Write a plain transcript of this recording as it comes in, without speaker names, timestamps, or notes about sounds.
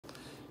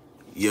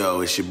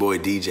Yo, it's your boy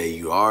DJ.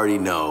 You already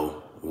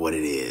know what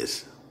it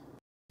is.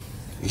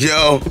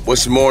 Yo,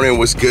 what's morning?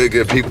 What's good,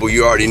 good people?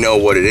 You already know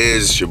what it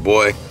is. It's your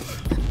boy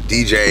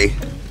DJ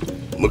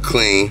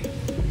McLean.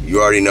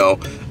 You already know.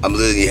 I'm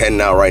literally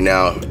heading out right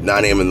now,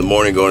 9 a.m. in the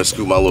morning, going to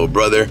scoop my little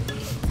brother.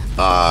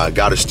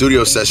 Got a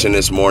studio session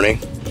this morning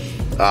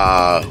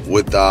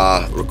with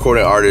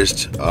recording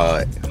artist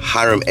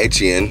Hiram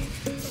Etienne.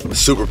 I'm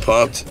super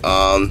pumped.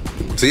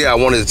 So yeah, I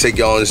wanted to take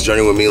y'all on this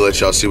journey with me, let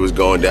y'all see what's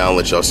going down,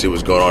 let y'all see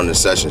what's going on in the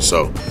session.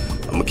 So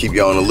I'm gonna keep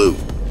y'all in the loop.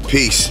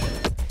 Peace.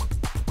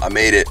 I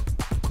made it.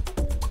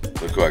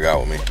 Look who I got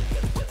with me.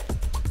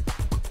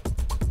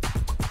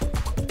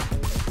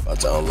 About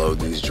to unload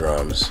these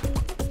drums.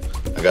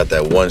 I got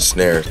that one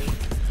snare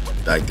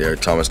back there,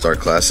 Thomas Starr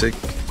Classic,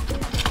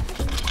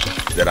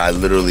 that I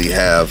literally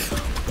have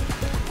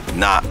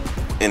not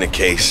in a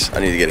case. I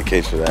need to get a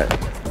case for that.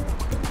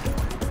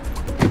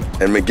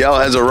 And Miguel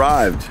has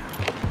arrived.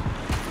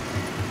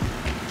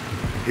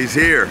 He's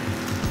here.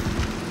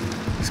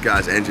 This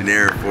guy's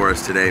engineering for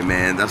us today,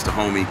 man. That's the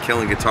homie,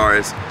 Killing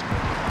Guitarist.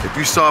 If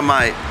you saw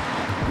my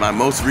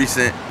most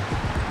recent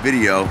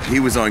video, he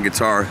was on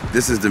guitar.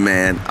 This is the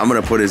man. I'm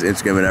gonna put his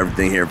Instagram and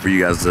everything here for you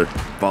guys to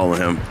follow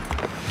him.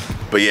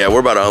 But yeah,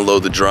 we're about to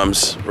unload the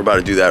drums. We're about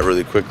to do that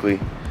really quickly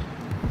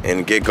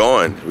and get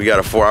going. We got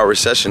a 4-hour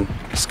session.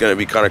 It's gonna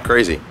be kind of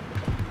crazy.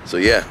 So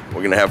yeah,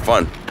 we're gonna have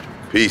fun.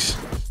 Peace.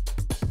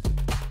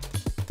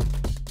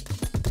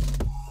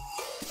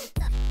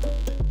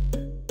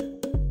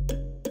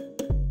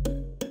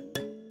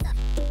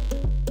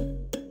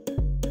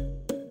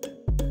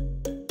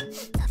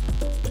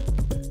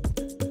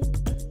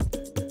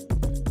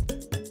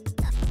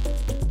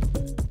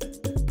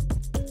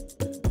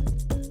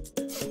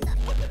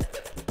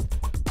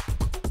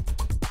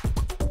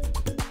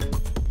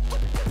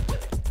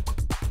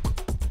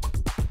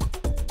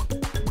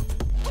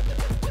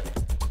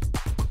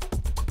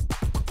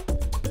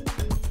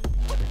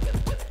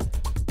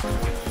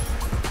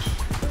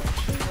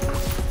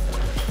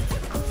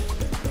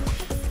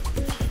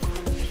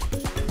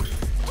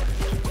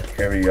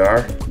 Here we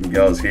are,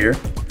 Miguel's here.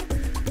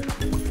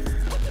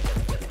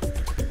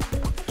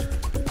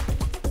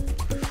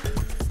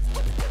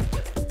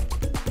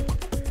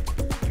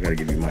 I gotta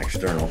give you my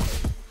external.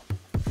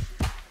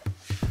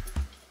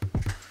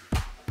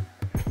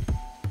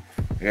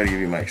 I gotta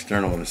give you my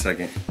external in a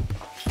second.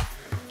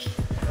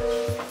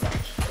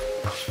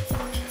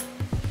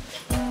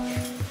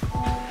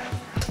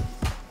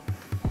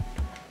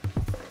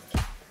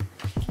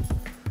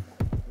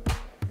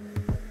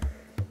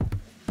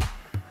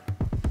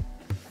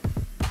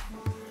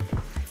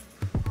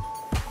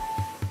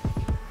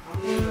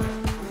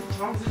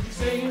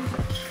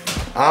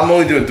 I'm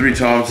only doing 3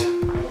 toms.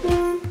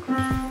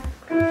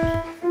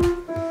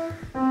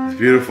 It's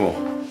beautiful.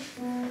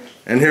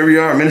 And here we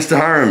are, Minister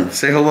Hiram.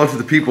 Say hello to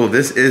the people.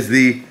 This is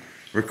the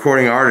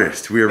recording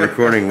artist we are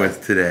recording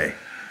with today.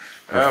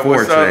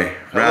 What's today.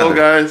 Up? Hello,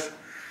 guys.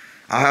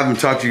 I'll have him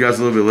talk to you guys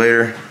a little bit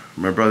later.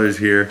 My brother's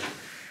here.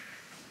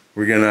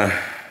 We're gonna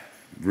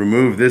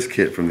remove this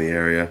kit from the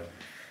area.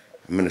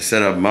 I'm gonna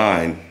set up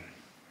mine.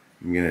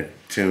 I'm gonna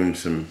tune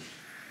some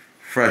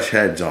fresh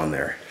heads on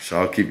there.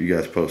 So I'll keep you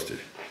guys posted.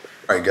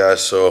 All right,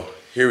 guys, so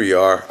here we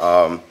are.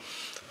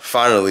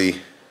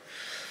 Finally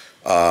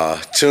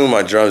tuned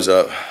my drums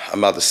up. I'm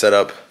about to set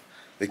up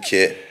the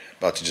kit.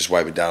 About to just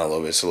wipe it down a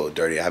little bit. It's a little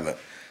dirty. I haven't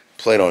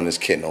played on this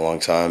kit in a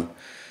long time.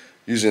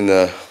 Using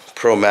the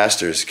Pro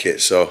Masters kit,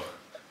 so,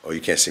 oh,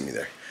 you can't see me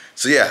there.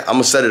 So yeah, I'm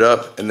gonna set it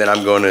up and then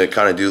I'm going to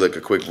kind of do like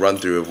a quick run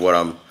through of what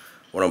I'm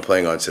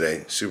playing on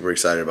today. Super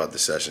excited about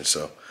this session,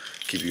 so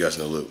keep you guys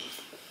in the loop.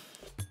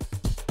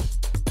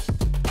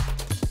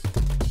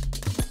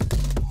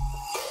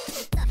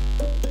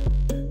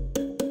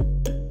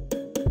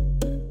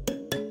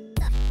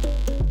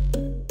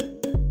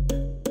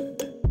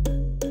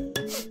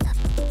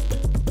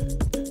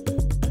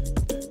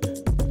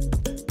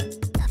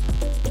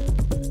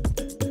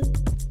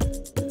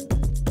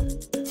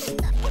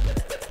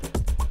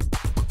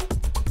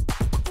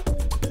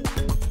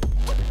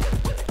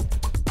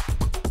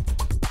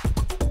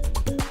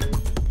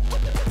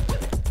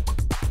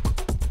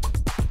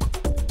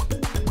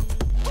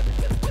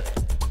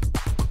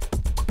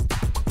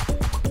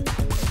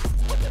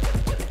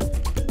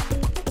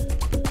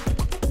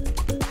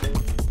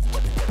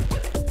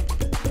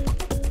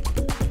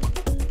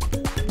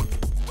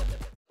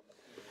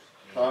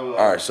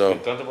 All right, so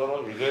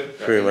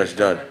pretty much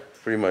done.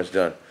 Pretty much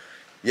done.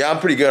 Yeah, I'm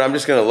pretty good. I'm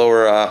just gonna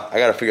lower. I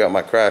gotta figure out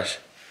my crash,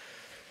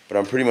 but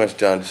I'm pretty much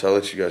done. So I'll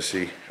let you guys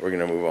see. We're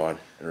gonna move on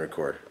and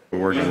record. We're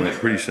working with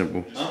pretty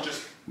simple.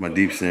 My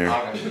deep snare,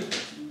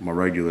 my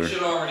regular,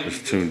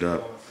 just tuned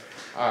up.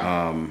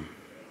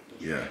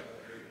 Yeah,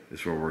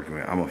 that's what we're working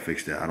with. I'm gonna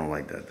fix that. I don't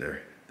like that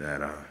there.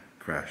 That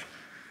crash.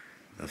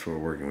 That's what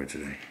we're working with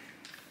today.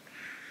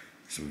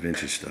 some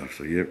vintage stuff.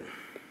 So yep.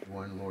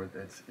 One, Lord,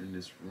 that's in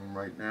this room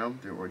right now.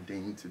 They're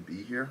ordained to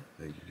be here.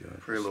 Thank you, God.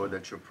 Pray, Lord,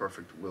 that your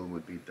perfect will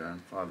would be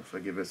done. Father,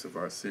 forgive us of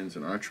our sins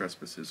and our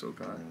trespasses, oh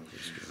God.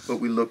 But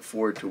we look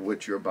forward to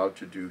what you're about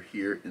to do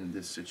here in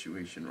this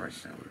situation right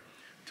now.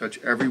 Touch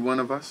every one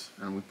of us,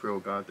 and we pray, oh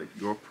God, that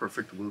your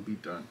perfect will be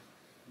done.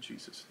 In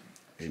Jesus'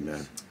 name.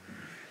 Amen.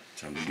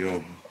 Time to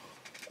go.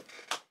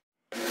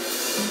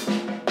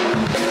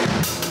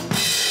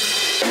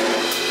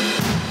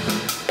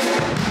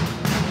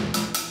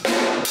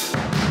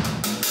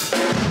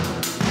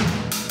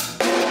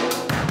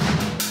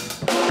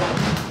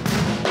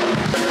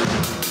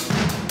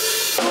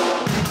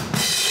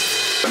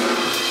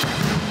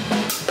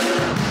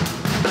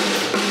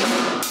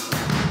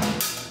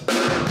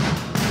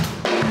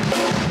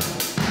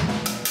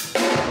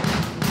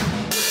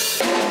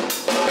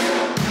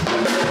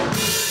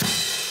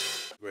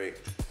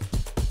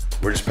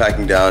 We're just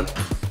packing down.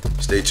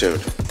 Stay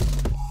tuned.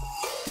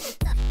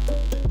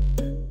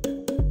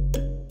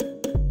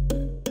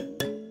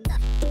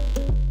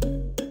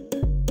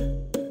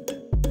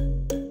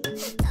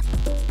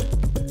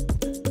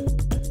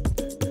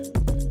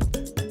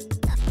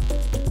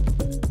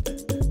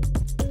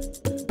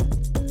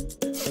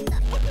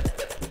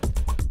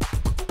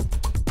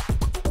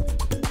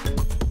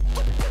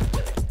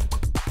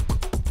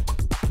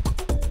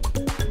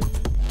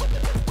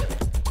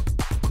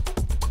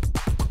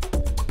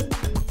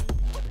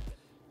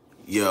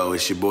 Yo,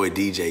 it's your boy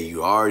DJ.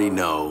 You already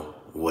know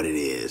what it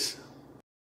is.